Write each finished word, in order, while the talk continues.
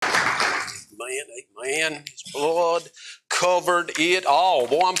Man, His blood covered it all.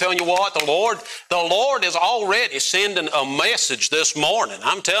 Boy, I'm telling you what, the Lord is already sending a message this morning.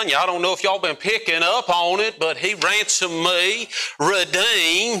 I'm telling you, I don't know if y'all been picking up on it, but He ransomed me,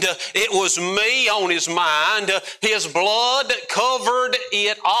 redeemed. It was me on His mind. His blood covered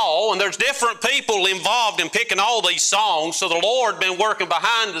it all. And there's different people involved in picking all these songs, so the Lord been working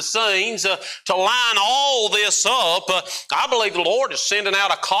behind the scenes to line all this up. I believe the Lord is sending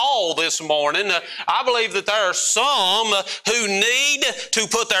out a call this morning. I believe that there are some who need to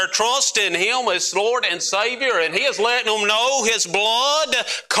put their trust in Him as Lord and Savior, and He is letting them know His blood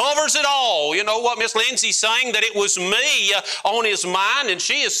covers it all. You know what Miss Lindsay sang, that it was me on His mind, and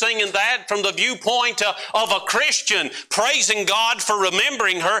she is singing that from the viewpoint of a Christian, praising God for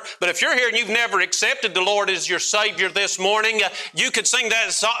remembering her. But if you're here and you've never accepted the Lord as your Savior this morning, you could sing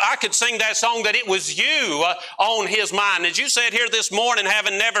that song. I could sing that song, that it was you on His mind. As you sat here this morning,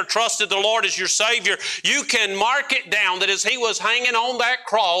 having never trusted the Lord as your Savior, you can mark it down that as He was hanging on that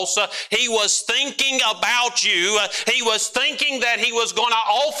cross, He was thinking about you. He was thinking that He was going to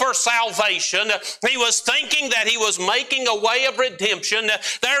offer salvation. He was thinking that He was making a way of redemption.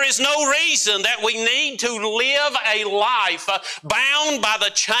 There is no reason that we need to live a life bound by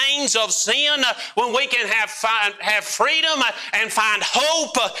the chains of sin when we can have freedom and find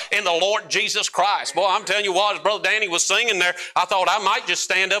hope in the Lord Jesus Christ. Boy, I'm telling you what, as Brother Danny was singing there, I thought I might just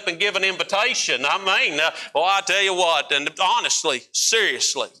stand up and give an invitation. I mean, well, I tell you what, and honestly,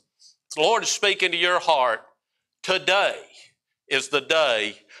 seriously, the Lord is speaking to your heart. Today is the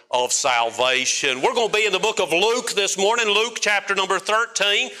day of salvation. We're going to be in the book of Luke this morning, Luke chapter number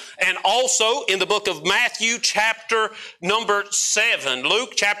 13, and also in the book of Matthew chapter number 7.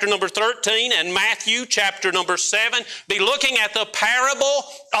 Luke chapter number 13 and Matthew chapter number 7. Be looking at the parable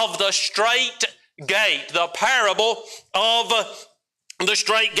of the straight gate. The parable of the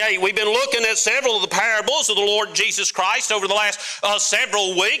straight gate. We've been looking at several of the parables of the Lord Jesus Christ over the last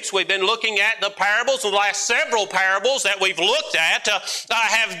several weeks. We've been looking at the parables of the last several parables that we've looked at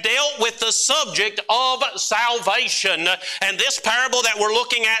have dealt with the subject of salvation. And this parable that we're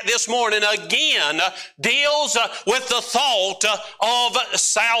looking at this morning again deals with the thought of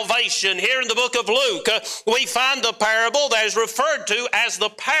salvation. Here in the book of Luke, we find the parable that is referred to as the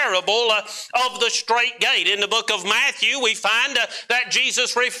parable of the straight gate. In the book of Matthew, we find that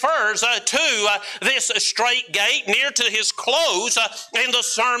Jesus refers to this straight gate near to His close in the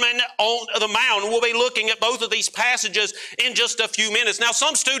Sermon on the Mount. We'll be looking at both of these passages in just a few minutes. Now,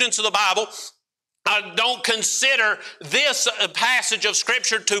 some students of the Bible don't consider this passage of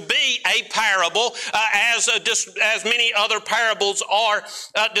Scripture to be a parable as many other parables are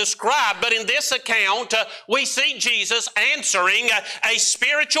described. But in this account, we see Jesus answering a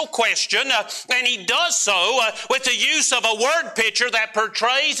spiritual question, and He does so with the use of a word picture that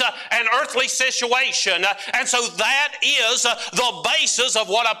portrays an earthly situation. And so that is the basis of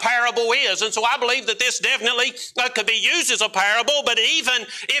what a parable is. And so I believe that this definitely could be used as a parable, but even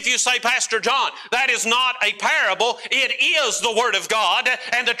if you say, Pastor John, that is not a parable. It is the Word of God,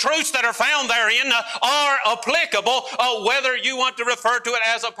 and the truths that are found therein are applicable, whether you want to refer to it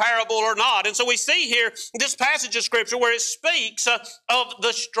as a parable or not. And so we see here this passage of Scripture where it speaks of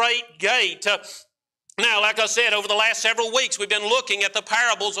the straight gate. Now, like I said, over the last several weeks, we've been looking at the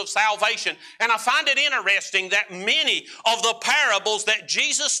parables of salvation. And I find it interesting that many of the parables that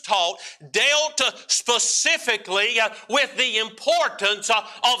Jesus taught dealt specifically with the importance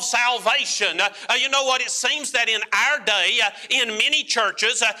of salvation. You know what? It seems that in our day, in many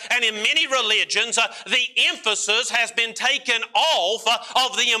churches and in many religions, the emphasis has been taken off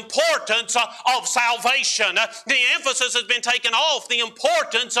of the importance of salvation. The emphasis has been taken off the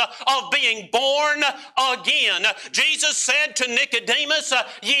importance of being born again. Jesus said to Nicodemus,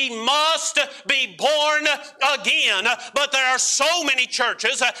 ye must be born again. But there are so many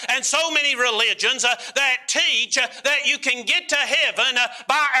churches and so many religions that teach that you can get to heaven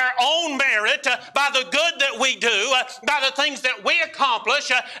by our own merit, by the good that we do, by the things that we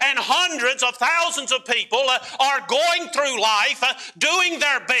accomplish, and hundreds of thousands of people are going through life doing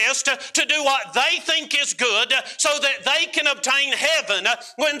their best to do what they think is good so that they can obtain heaven,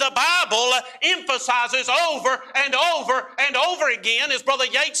 when the Bible emphasizes over and over and over again, as Brother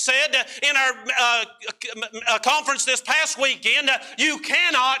Yates said in our conference this past weekend, you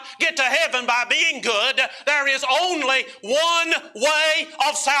cannot get to heaven by being good. There is only one way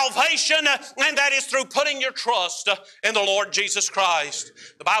of salvation, and that is through putting your trust in the Lord Jesus Christ.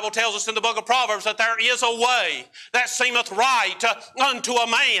 The Bible tells us in the book of Proverbs that there is a way that seemeth right unto a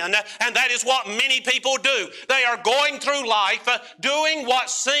man, and that is what many people do. They are going through life doing what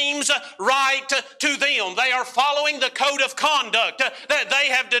seems right to them. They are following the code of conduct that they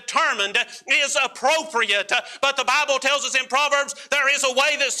have determined is appropriate. But the Bible tells us in Proverbs, there is a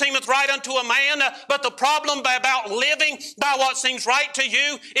way that seemeth right unto a man, but the problem about living by what seems right to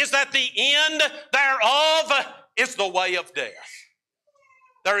you is that the end thereof is the way of death.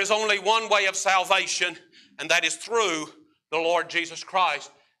 There is only one way of salvation, and that is through the Lord Jesus Christ.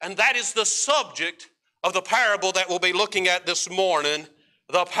 And that is the subject of the parable that we'll be looking at this morning,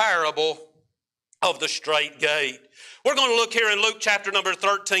 the parable of the strait gate. We're going to look here in Luke chapter number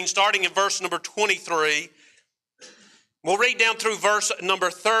 13, starting in verse number 23. We'll read down through verse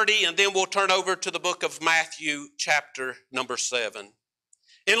number 30, and then we'll turn over to the book of Matthew chapter number 7.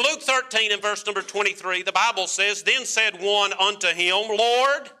 In Luke 13 and verse number 23, the Bible says, Then said one unto him,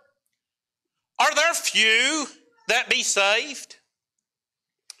 Lord, are there few that be saved?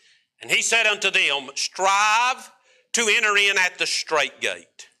 And he said unto them, Strive to enter in at the strait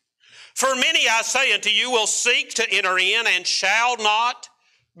gate. For many, I say unto you, will seek to enter in and shall not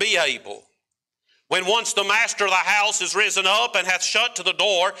be able. When once the master of the house is risen up and hath shut to the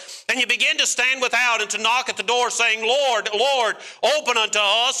door, and you begin to stand without and to knock at the door, saying, Lord, Lord, open unto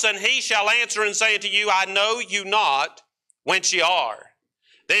us, and he shall answer and say unto you, I know you not whence ye are.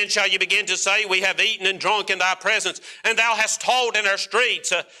 Then shall you begin to say, We have eaten and drunk in thy presence, and thou hast taught in our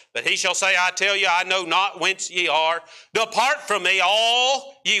streets. But he shall say, I tell you, I know not whence ye are. Depart from me,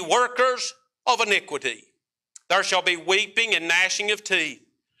 all ye workers of iniquity. There shall be weeping and gnashing of teeth,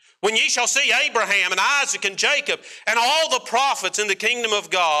 when ye shall see Abraham and Isaac and Jacob and all the prophets in the kingdom of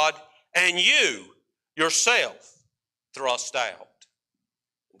God, and you yourself thrust out.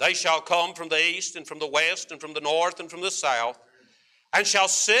 They shall come from the east and from the west and from the north and from the south, and shall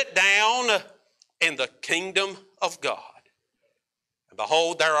sit down in the kingdom of God. And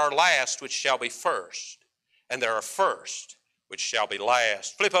behold, there are last which shall be first, and there are first which shall be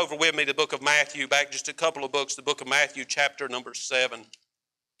last. Flip over with me to the book of Matthew, back just a couple of books, the book of Matthew chapter number 7.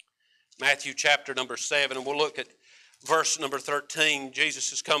 Matthew chapter number 7, and we'll look at verse number 13.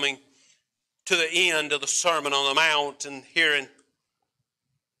 Jesus is coming to the end of the Sermon on the Mount, and here in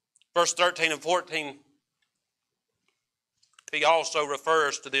verse 13 and 14, he also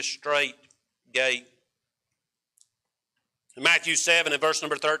refers to this strait gate. In Matthew 7 and verse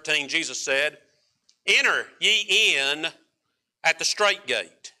number 13, Jesus said, Enter ye in at the strait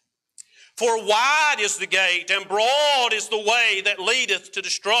gate. For wide is the gate, and broad is the way that leadeth to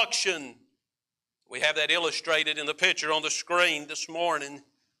destruction. We have that illustrated in the picture on the screen this morning.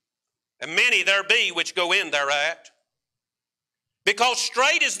 And many there be which go in thereat. Because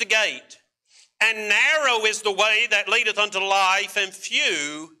strait is the gate, and narrow is the way that leadeth unto life, and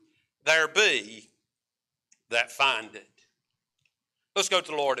few there be that find it. Let's go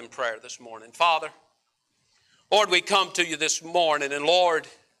to the Lord in prayer this morning. Father, Lord, we come to you this morning, and Lord,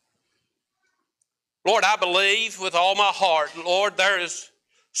 I believe with all my heart, Lord, there is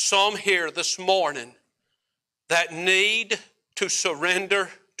some here this morning that need to surrender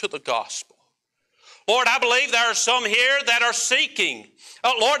to the gospel. Lord, I believe there are some here that are seeking.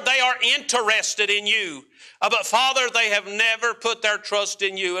 Lord, they are interested in you. But Father, they have never put their trust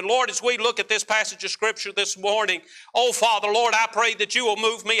in you. And Lord, as we look at this passage of Scripture this morning, oh Father, Lord, I pray that you will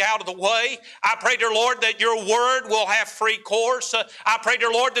move me out of the way. I pray, dear Lord, that your word will have free course. I pray,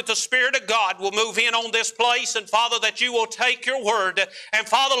 dear Lord, that the Spirit of God will move in on this place. And Father, that you will take your word. And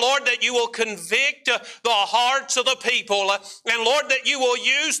Father, Lord, that you will convict the hearts of the people. And Lord, that you will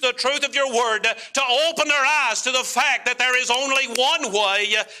use the truth of your word to open their eyes to the fact that there is only one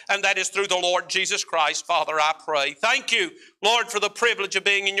way, and that is through the Lord Jesus Christ. Father, I pray. Thank you, Lord, for the privilege of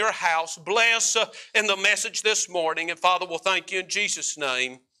being in your house. Bless in the message this morning. And Father, we'll thank you in Jesus'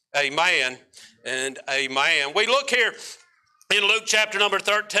 name. Amen and amen. We look here in Luke chapter number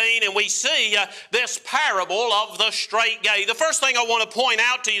 13, and we see this parable of the strait gate. The first thing I want to point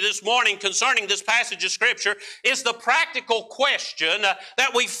out to you this morning concerning this passage of Scripture is the practical question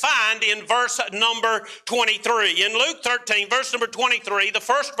that we find in verse number 23. In Luke 13, verse number 23, the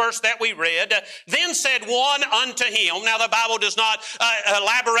first verse that we read, Then said one unto him. Now the Bible does not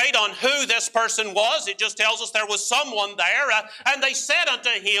elaborate on who this person was. It just tells us there was someone there. And they said unto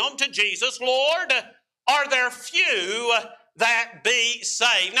him, to Jesus, Lord, are there few that be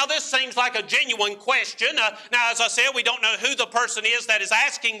saved? Now this seems like a genuine question. Now as I said, we don't know who the person is that is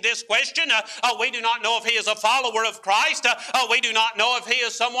asking this question. We do not know if he is a follower of Christ. We do not know if he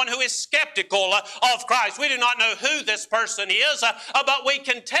is someone who is skeptical of Christ. We do not know who this person is, but we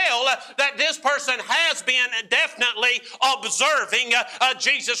can tell that this person has been definitely observing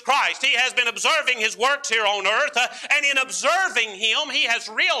Jesus Christ. He has been observing his works here on earth, and in observing him, he has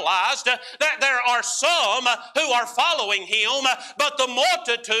realized that there are some who are following him him, but the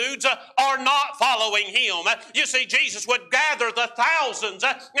multitudes are not following him. You see, Jesus would gather the thousands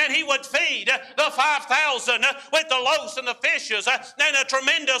and he would feed the 5,000 with the loaves and the fishes, and a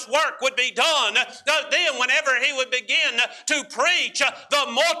tremendous work would be done. Then whenever he would begin to preach, the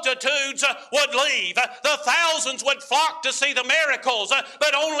multitudes would leave. The thousands would flock to see the miracles,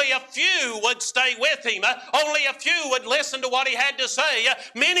 but only a few would stay with him. Only a few would listen to what he had to say.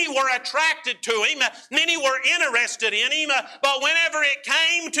 Many were attracted to him. Many were interested in him. But whenever it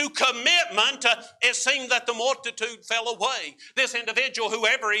came to commitment, it seemed that the multitude fell away. This individual,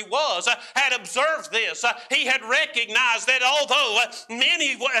 whoever he was, had observed this. He had recognized that although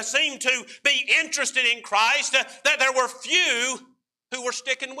many seemed to be interested in Christ, that there were few who were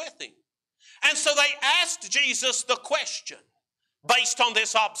sticking with him. And so they asked Jesus the question, based on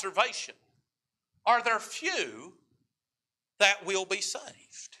this observation, are there few that will be saved?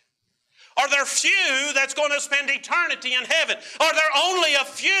 Are there few that's going to spend eternity in heaven? Are there only a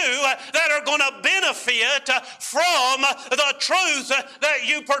few that are going to benefit from the truth that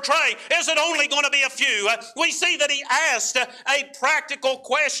you portray? Is it only going to be a few? We see that he asked a practical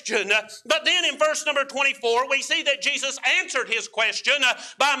question, but then in verse number 24, we see that Jesus answered his question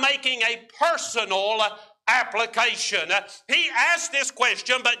by making a personal application. He asked this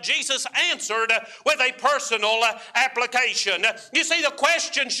question, but Jesus answered with a personal application. You see, the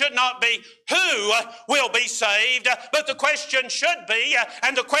question should not be who will be saved, but the question should be,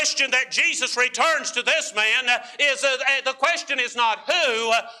 and the question that Jesus returns to this man is, the question is not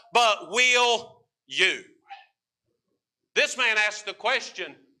who, but will you? This man asked the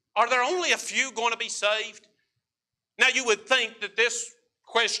question, are there only a few going to be saved? Now you would think that this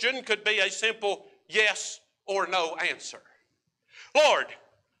question could be a simple yes or no answer. Lord,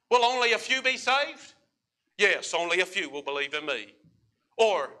 will only a few be saved? Yes, only a few will believe in me.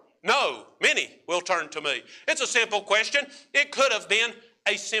 Or, no, many will turn to me. It's a simple question. It could have been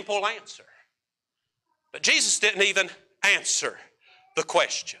a simple answer. But Jesus didn't even answer the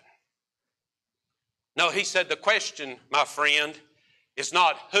question. No, he said the question, my friend, is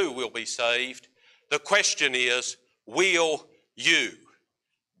not who will be saved. The question is, will you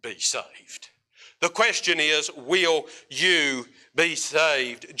be saved? The question is, will you be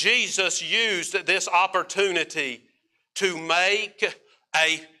saved? Jesus used this opportunity to make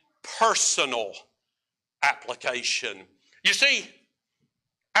a personal application. You see,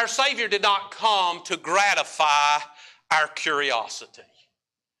 our Savior did not come to gratify our curiosity,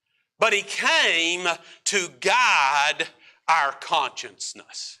 but he came to guide our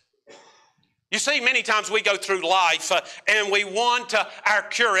consciousness. You see, many times we go through life and we want our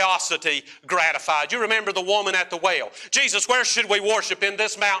curiosity gratified. You remember the woman at the well. Jesus, where should we worship, in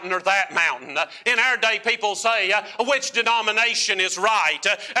this mountain or that mountain? In our day, people say, which denomination is right?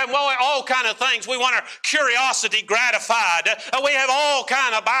 And well, all kind of things. We want our curiosity gratified. We have all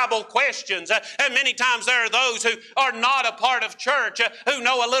kind of Bible questions. And many times there are those who are not a part of church who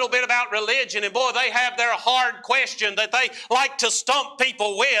know a little bit about religion. And boy, they have their hard question that they like to stump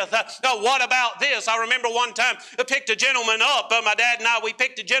people with. What about this? I remember one time I picked a gentleman up. My dad and I, we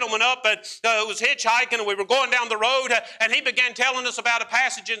picked a gentleman up and was hitchhiking, and we were going down the road, and he began telling us about a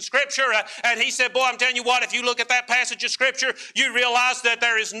passage in Scripture, and he said, boy, I'm telling you what, if you look at that passage of Scripture, you realize that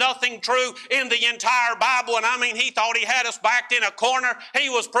there is nothing true in the entire Bible. And I mean, he thought he had us backed in a corner. He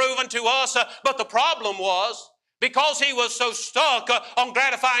was proving to us, but the problem was, because he was so stuck on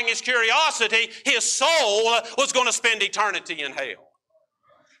gratifying his curiosity, his soul was going to spend eternity in hell.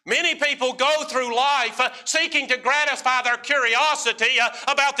 Many people go through life seeking to gratify their curiosity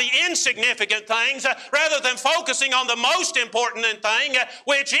about the insignificant things rather than focusing on the most important thing,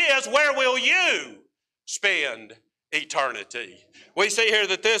 which is, where will you spend eternity? We see here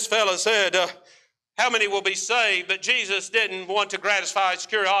that this fellow said, how many will be saved? But Jesus didn't want to gratify his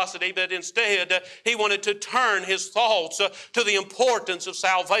curiosity, but instead he wanted to turn his thoughts to the importance of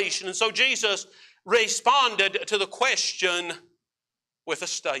salvation. And so Jesus responded to the question with a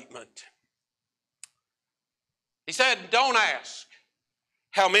statement. He said, don't ask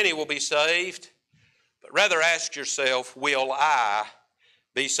how many will be saved, but rather ask yourself, will I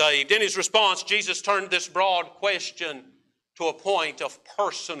be saved? In his response, Jesus turned this broad question to a point of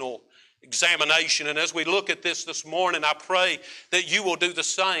personal examination. And as we look at this morning, I pray that you will do the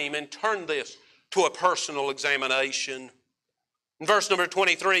same and turn this to a personal examination. In verse number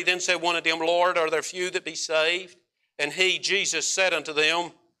 23, then said one of them, Lord, are there few that be saved? And he, Jesus, said unto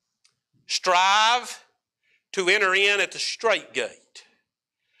them, strive to enter in at the strait gate.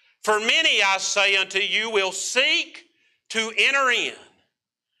 For many, I say unto you, will seek to enter in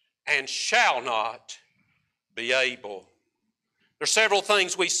and shall not be able. There's several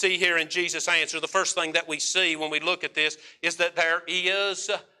things we see here in Jesus' answer. The first thing that we see when we look at this is that there is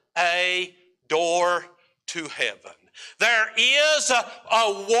a door to heaven. There is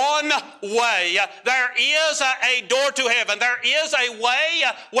a one way. There is a door to heaven. There is a way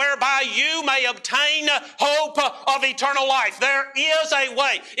whereby you may obtain hope of eternal life. There is a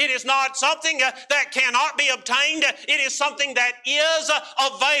way. It is not something that cannot be obtained. It is something that is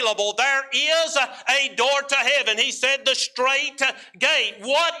available. There is a door to heaven. He said the straight gate.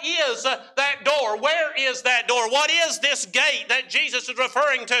 What is that door? Where is that door? What is this gate that Jesus is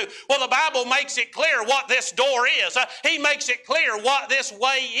referring to? Well, the Bible makes it clear what this door is. He makes it clear what this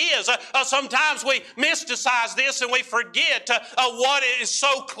way is. Sometimes we mysticize this and we forget what is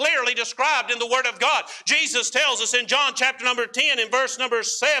so clearly described in the Word of God. Jesus tells us in John chapter number 10 in verse number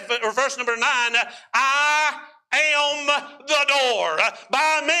 7 or verse number 9, I am the door.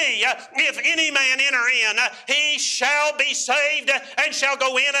 By me, if any man enter in, he shall be saved and shall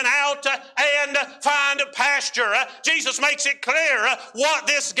go in and out and find pasture. Jesus makes it clear what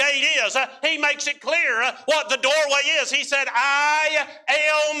this gate is. He makes it clear what the doorway is. He said, I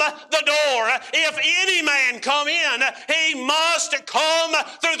am the door. If any man come in, he must come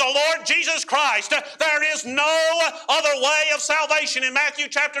through the Lord Jesus Christ. There is no other way of salvation. In Matthew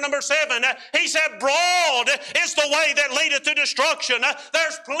chapter number 7, he said, broad is the way that leadeth to destruction.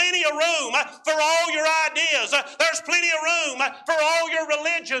 There's plenty of room for all your ideas. There's plenty of room for all your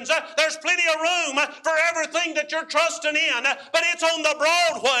religions. There's plenty of room for everything that you're trusting in. But it's on the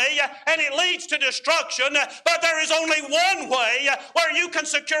broad way and it leads to destruction. But there is only one way where you can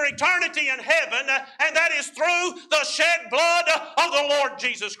secure eternity in heaven, and that is through the shed blood of the Lord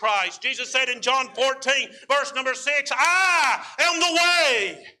Jesus Christ. Jesus said in John 14, verse number 6, I am the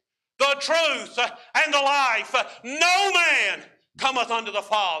way, the truth, and the life. No man cometh unto the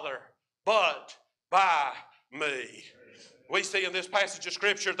Father but by me. We see in this passage of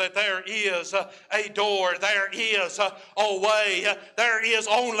Scripture that there is a door, there is a way, there is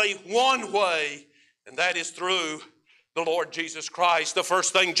only one way, and that is through the Lord Jesus Christ. The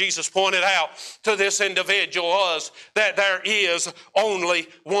first thing Jesus pointed out to this individual was that there is only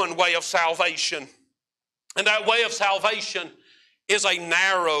one way of salvation. And that way of salvation is a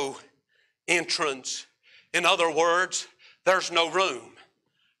narrow entrance. In other words, there's no room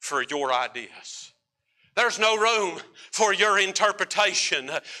for your ideas. There's no room for your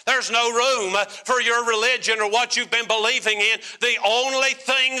interpretation. There's no room for your religion or what you've been believing in. The only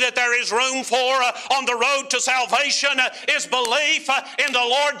thing that there is room for on the road to salvation is belief in the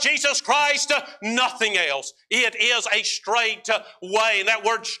Lord Jesus Christ, nothing else. It is a straight way. And that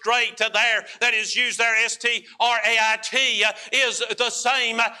word straight there that is used there, S-T-R-A-I-T, is the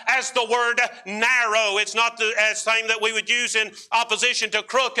same as the word narrow. It's not the same that we would use in opposition to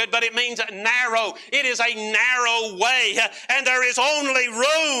crooked, but it means narrow. It is a narrow way, and there is only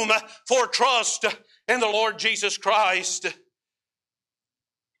room for trust in the Lord Jesus Christ.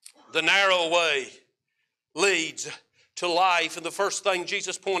 The narrow way leads to life, and the first thing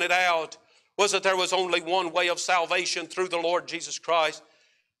Jesus pointed out was that there was only one way of salvation through the Lord Jesus Christ.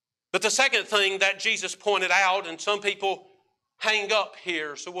 But the second thing that Jesus pointed out, and some people hang up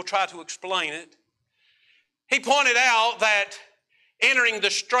here, so we'll try to explain it. He pointed out that entering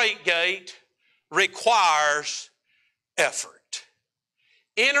the straight gate requires effort.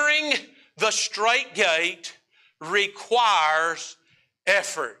 Entering the straight gate requires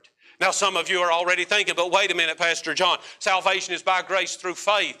effort. Now, some of you are already thinking, but wait a minute, Pastor John. Salvation is by grace through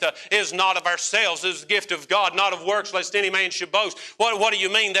faith. It is not of ourselves. It is the gift of God, not of works, lest any man should boast. What do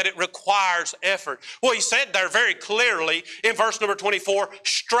you mean that it requires effort? Well, he said there very clearly in verse number 24,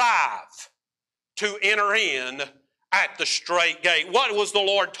 strive to enter in at the straight gate. What was the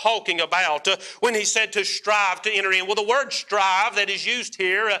Lord talking about when he said to strive to enter in? Well, the word strive that is used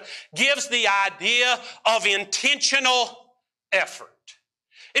here gives the idea of intentional effort.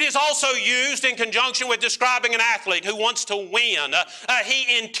 It is also used in conjunction with describing an athlete who wants to win.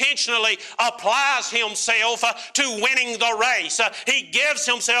 He intentionally applies himself to winning the race. He gives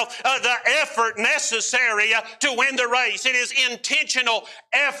himself the effort necessary to win the race. It is intentional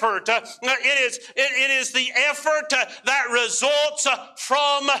effort. It is the effort that results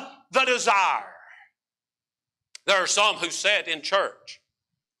from the desire. There are some who sit in church.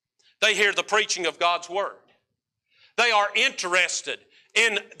 They hear the preaching of God's Word. They are interested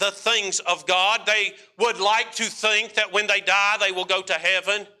in the things of God. They would like to think that when they die, they will go to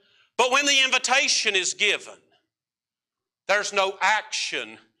heaven. But when the invitation is given, there's no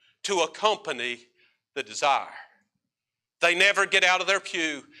action to accompany the desire. They never get out of their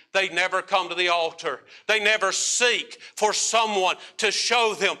pew. They never come to the altar. They never seek for someone to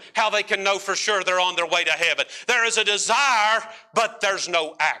show them how they can know for sure they're on their way to heaven. There is a desire, but there's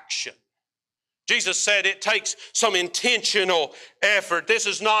no action. Jesus said it takes some intentional effort. This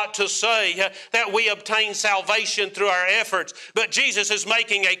is not to say that we obtain salvation through our efforts, but Jesus is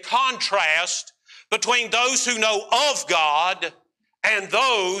making a contrast between those who know of God and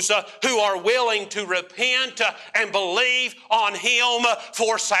those who are willing to repent and believe on Him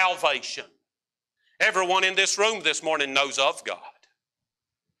for salvation. Everyone in this room this morning knows of God.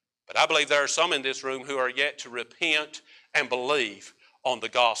 But I believe there are some in this room who are yet to repent and believe on the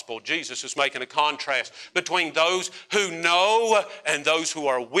gospel. Jesus is making a contrast between those who know and those who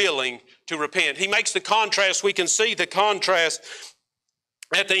are willing to repent. He makes the contrast. We can see the contrast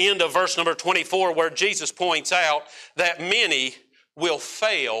at the end of verse number 24, where Jesus points out that many will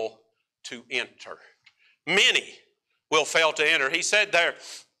fail to enter. Many will fail to enter. He said there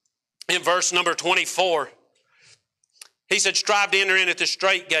in verse number 24, he said, strive to enter in at the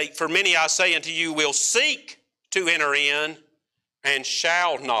straight gate, for many, I say unto you, will seek to enter in and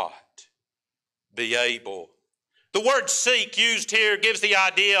shall not be able. The word seek used here gives the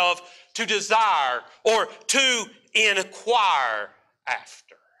idea of to desire or to inquire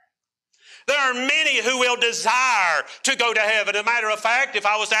after. There are many who will desire to go to heaven. As a matter of fact, if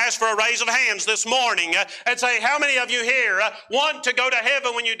I was to ask for a raise of hands this morning and say, how many of you here want to go to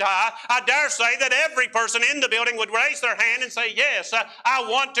heaven when you die? I dare say that every person in the building would raise their hand and say, yes, I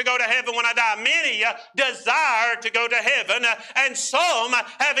want to go to heaven when I die. Many desire to go to heaven, and some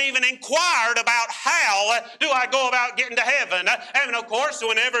have even inquired about how do I go about getting to heaven. And of course,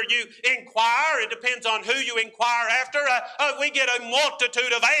 whenever you inquire, it depends on who you inquire after. We get a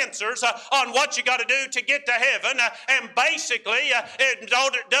multitude of answers on what you got to do to get to heaven. And basically, it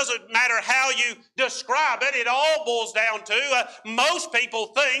doesn't matter how you describe it. It all boils down to most people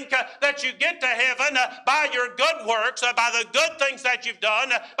think that you get to heaven by your good works, by the good things that you've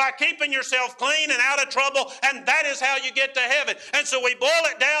done, by keeping yourself clean and out of trouble, and that is how you get to heaven. And so we boil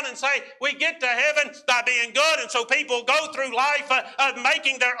it down and say we get to heaven by being good. And so people go through life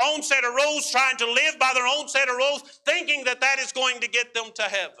making their own set of rules, trying to live by their own set of rules, thinking that that is going to get them to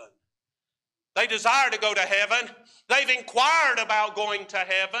heaven. They desire to go to heaven. They've inquired about going to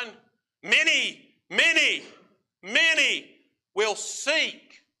heaven. Many will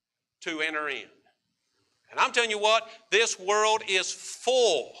seek to enter in. And I'm telling you what, this world is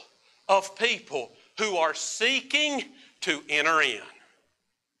full of people who are seeking to enter in.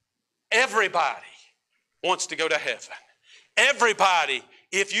 Everybody wants to go to heaven. Everybody,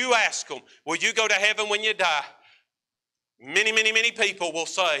 if you ask them, will you go to heaven when you die? Many people will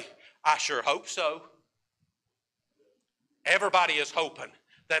say, I sure hope so. Everybody is hoping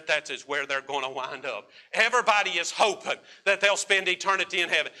that that is where they're going to wind up. Everybody is hoping that they'll spend eternity in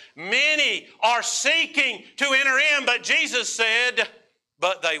heaven. Many are seeking to enter in, but Jesus said,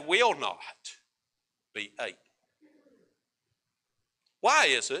 but they will not be able. Why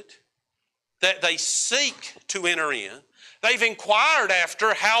is it that they seek to enter in? They've inquired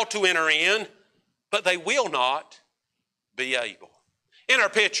after how to enter in, but they will not be able. In our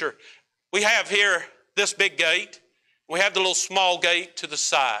picture, we have here this big gate. We have the little small gate to the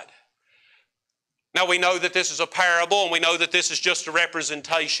side. Now we know that this is a parable and we know that this is just a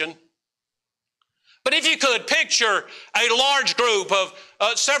representation. But if you could picture a large group of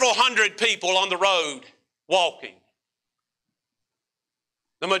several hundred people on the road walking.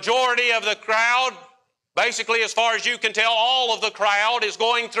 The majority of the crowd, basically as far as you can tell, all of the crowd is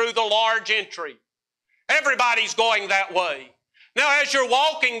going through the large entry. Everybody's going that way. Now, as you're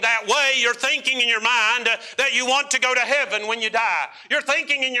walking that way, you're thinking in your mind that you want to go to heaven when you die. You're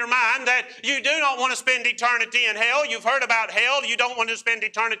thinking in your mind that you do not want to spend eternity in hell. You've heard about hell. You don't want to spend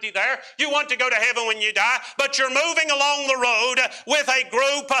eternity there. You want to go to heaven when you die, but you're moving along the road with a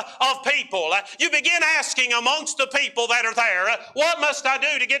group of people. You begin asking amongst the people that are there, what must I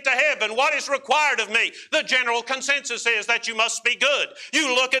do to get to heaven? What is required of me? The general consensus is that you must be good.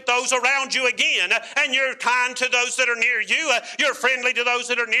 You look at those around you again, and you're kind to those that are near you. You're friendly to those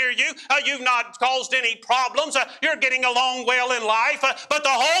that are near you. You've not caused any problems. You're getting along well in life. But the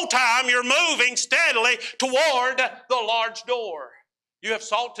whole time you're moving steadily toward the large door. You have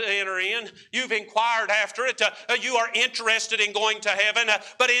sought to enter in. You've inquired after it. You are interested in going to heaven.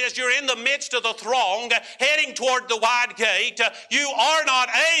 But as you're in the midst of the throng, heading toward the wide gate, you are not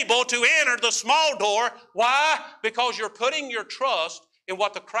able to enter the small door. Why? Because you're putting your trust in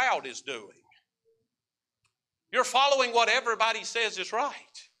what the crowd is doing. You're following what everybody says is right.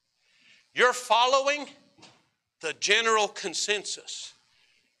 You're following the general consensus.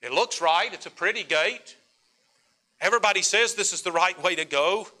 It looks right. It's a pretty gate. Everybody says this is the right way to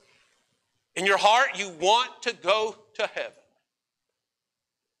go. In your heart, you want to go to heaven.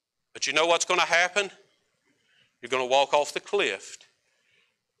 But you know what's going to happen? You're going to walk off the cliff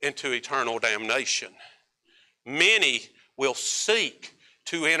into eternal damnation. Many will seek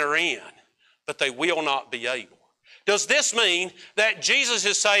to enter in, but they will not be able. Does this mean that Jesus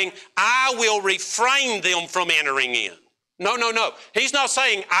is saying, I will refrain them from entering in? No, no, no. He's not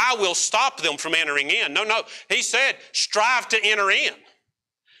saying, I will stop them from entering in. No, no. He said, strive to enter in.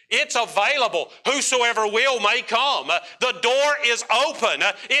 It's available. Whosoever will may come. The door is open.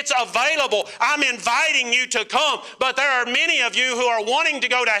 It's available. I'm inviting you to come. But there are many of you who are wanting to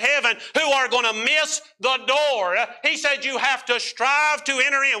go to heaven who are going to miss the door. He said you have to strive to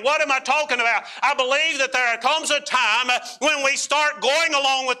enter in. What am I talking about? I believe that there comes a time when we start going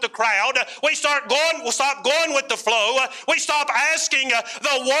along with the crowd. We'll stop going with the flow. We stop asking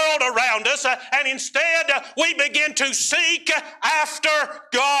the world around us. And instead, we begin to seek after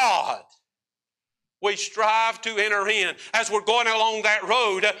God. We strive to enter in. As we're going along that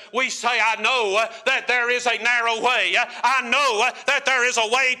road, we say, I know that there is a narrow way. I know that there is a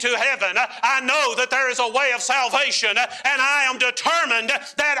way to heaven. I know that there is a way of salvation. And I am determined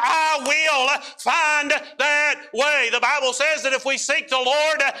that I will find that way. The Bible says that if we seek the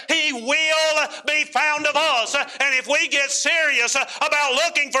Lord, He will be found of us. And if we get serious about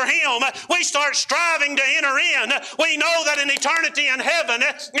looking for Him, we start striving to enter in. We know that an eternity in heaven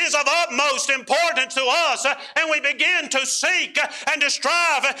is of utmost importance to us, and we begin to seek and to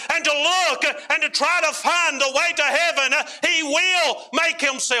strive and to look and to try to find the way to heaven. He will make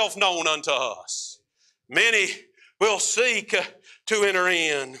Himself known unto us. Many will seek to enter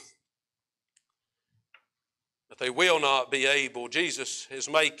in, but they will not be able. Jesus is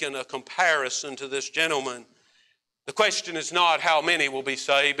making a comparison to this gentleman. The question is not how many will be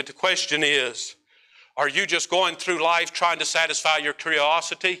saved, but the question is, are you just going through life trying to satisfy your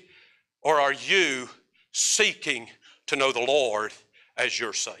curiosity? Or are you seeking to know the Lord as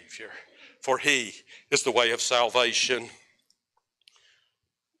your Savior? For He is the way of salvation.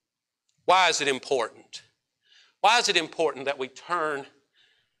 Why is it important? Why is it important that we turn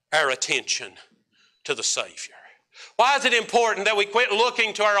our attention to the Savior? Why is it important that we quit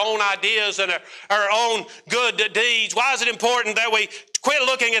looking to our own ideas and our own good deeds? Why is it important that we quit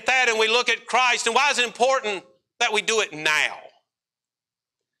looking at that and we look at Christ? And why is it important that we do it now?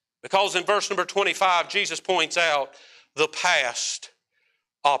 Because in verse number 25, Jesus points out the past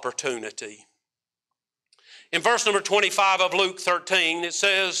opportunity. In verse number 25 of Luke 13, it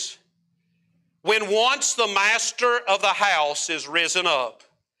says, when once the master of the house is risen up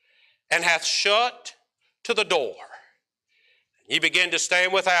and hath shut to the door, ye begin to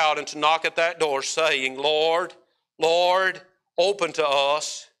stand without and to knock at that door, saying, Lord, Lord, open to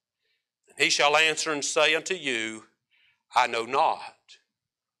us. And He shall answer and say unto you, I know not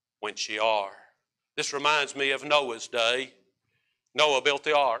whence ye are. This reminds me of Noah's day. Noah built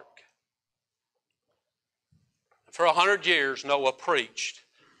the ark. For 100 years, Noah preached,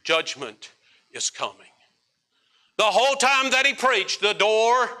 judgment is coming. The whole time that he preached, the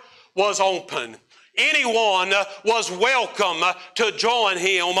door was open. Anyone was welcome to join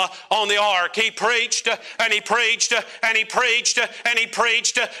him on the ark. He preached and he preached and he preached and he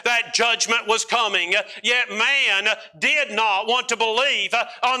preached that judgment was coming. Yet man did not want to believe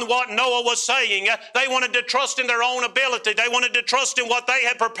on what Noah was saying. They wanted to trust in their own ability. They wanted to trust in what they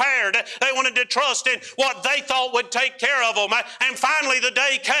had prepared. They wanted to trust in what they thought would take care of them. And finally the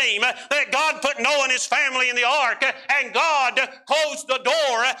day came that God put Noah and his family in the ark, and God closed the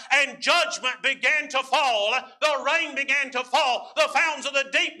door and judgment began to fall. The rain began to fall. The fountains of the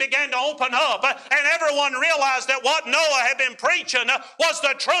deep began to open up. And everyone realized that what Noah had been preaching was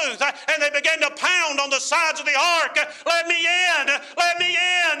the truth. And they began to pound on the sides of the ark. Let me in. Let me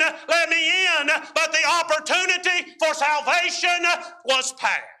in. Let me in. But the opportunity for salvation was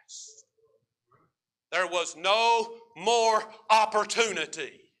past. There was no more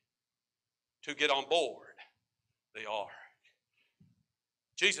opportunity to get on board the ark.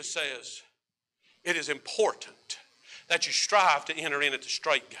 Jesus says, it is important that you strive to enter in at the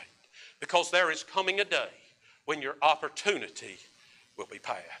straight gate, because there is coming a day when your opportunity will be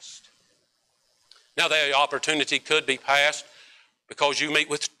past. Now, the opportunity could be past because you meet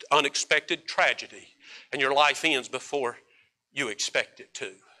with unexpected tragedy and your life ends before you expect it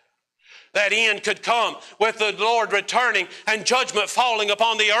to. That end could come with the Lord returning and judgment falling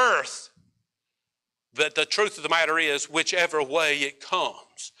upon the earth. But the truth of the matter is, whichever way it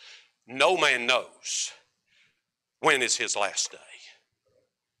comes, no man knows when is his last day.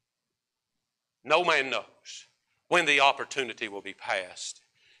 No man knows when the opportunity will be past.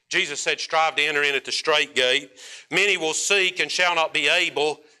 Jesus said, strive to enter in at the straight gate. Many will seek and shall not be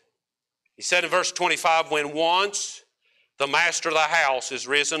able. He said in verse 25, when once the master of the house is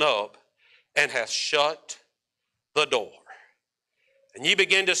risen up and hath shut the door, and ye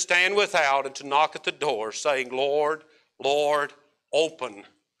begin to stand without and to knock at the door, saying, Lord, Lord, open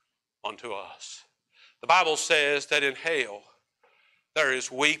unto us. The Bible says that in hell there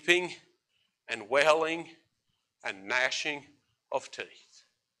is weeping and wailing and gnashing of teeth.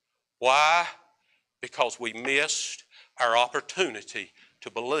 Why? Because we missed our opportunity to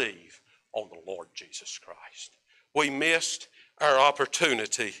believe on the Lord Jesus Christ. We missed our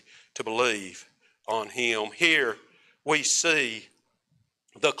opportunity to believe on Him. Here we see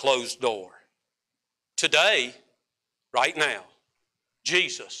the closed door. Today, right now,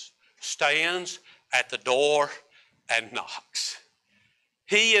 Jesus stands at the door and knocks.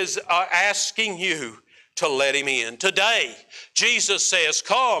 He is asking you to let Him in. Today, Jesus says,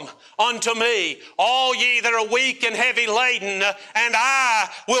 come unto me, all ye that are weak and heavy laden, and I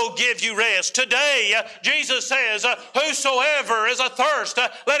will give you rest. Today, Jesus says, whosoever is athirst,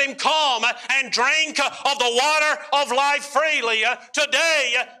 let him come and drink of the water of life freely.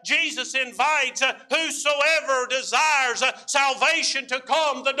 Today, Jesus invites whosoever desires salvation to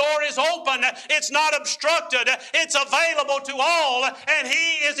come. The door is open. It's not obstructed. It's available to all, and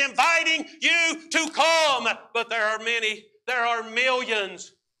He is inviting you to come. But there are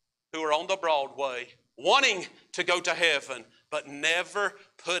millions who are on the Broadway wanting to go to heaven, but never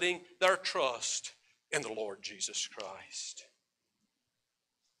putting their trust in the Lord Jesus Christ.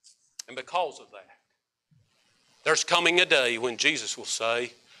 And because of that, there's coming a day when Jesus will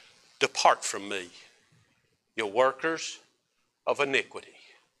say, depart from me, you workers of iniquity.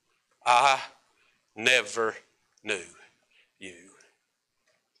 I never knew you.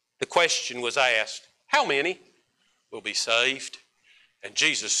 The question was asked, how many will be saved? And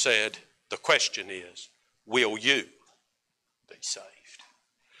Jesus said, the question is, will you be saved?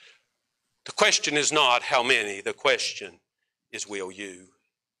 The question is not how many, the question is, will you?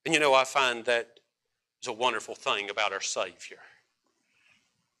 And you know, I find that is a wonderful thing about our Savior.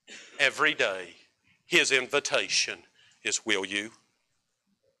 Every day, His invitation is, will you?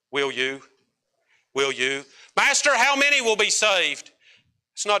 Will you? Will you? Master, how many will be saved?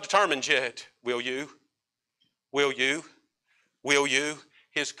 It's not determined yet. Will you? Will you? Will you?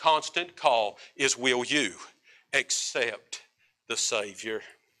 His constant call is, will you accept the Savior?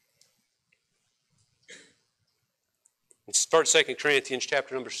 In 1 2 Corinthians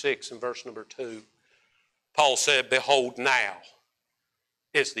chapter number 6 and verse number 2, Paul said, behold, now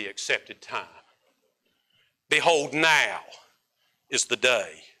is the accepted time. Behold, now is the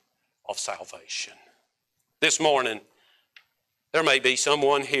day of salvation. This morning, there may be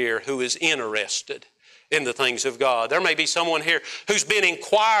someone here who is interested in the things of God. There may be someone here who's been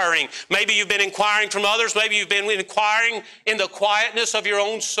inquiring. Maybe you've been inquiring from others. Maybe you've been inquiring in the quietness of your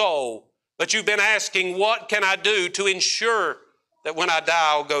own soul. But you've been asking, what can I do to ensure that when I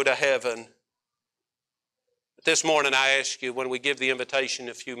die, I'll go to heaven? But this morning I ask you, when we give the invitation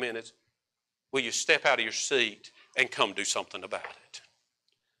in a few minutes, will you step out of your seat and come do something about it?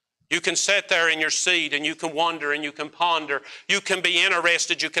 You can sit there in your seat and you can wonder and you can ponder. You can be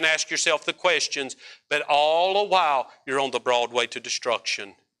interested. You can ask yourself the questions. But all the while, you're on the broad way to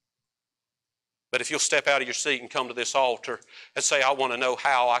destruction. But if you'll step out of your seat and come to this altar and say, I want to know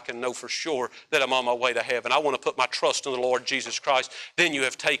how I can know for sure that I'm on my way to heaven. I want to put my trust in the Lord Jesus Christ. Then you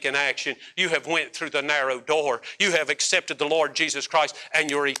have taken action. You have went through the narrow door. You have accepted the Lord Jesus Christ,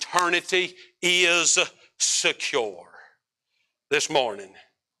 and your eternity is secure. This morning,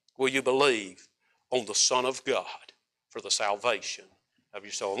 will you believe on the Son of God for the salvation of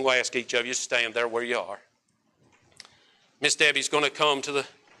your soul? I'm going to ask each of you to stand there where you are. Miss Debbie's going to come to the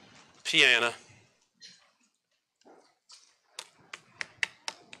piano.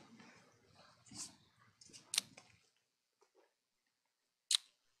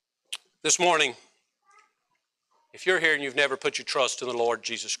 This morning, if you're here and you've never put your trust in the Lord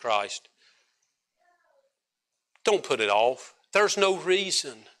Jesus Christ, don't put it off. There's no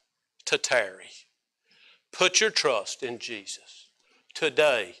reason to tarry. Put your trust in Jesus.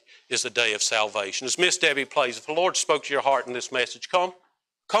 Today is the day of salvation. As Miss Debbie plays, if the Lord spoke to your heart in this message, come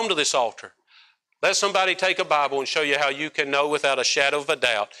to this altar. Let somebody take a Bible and show you how you can know without a shadow of a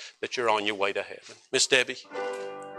doubt that you're on your way to heaven. Miss Debbie.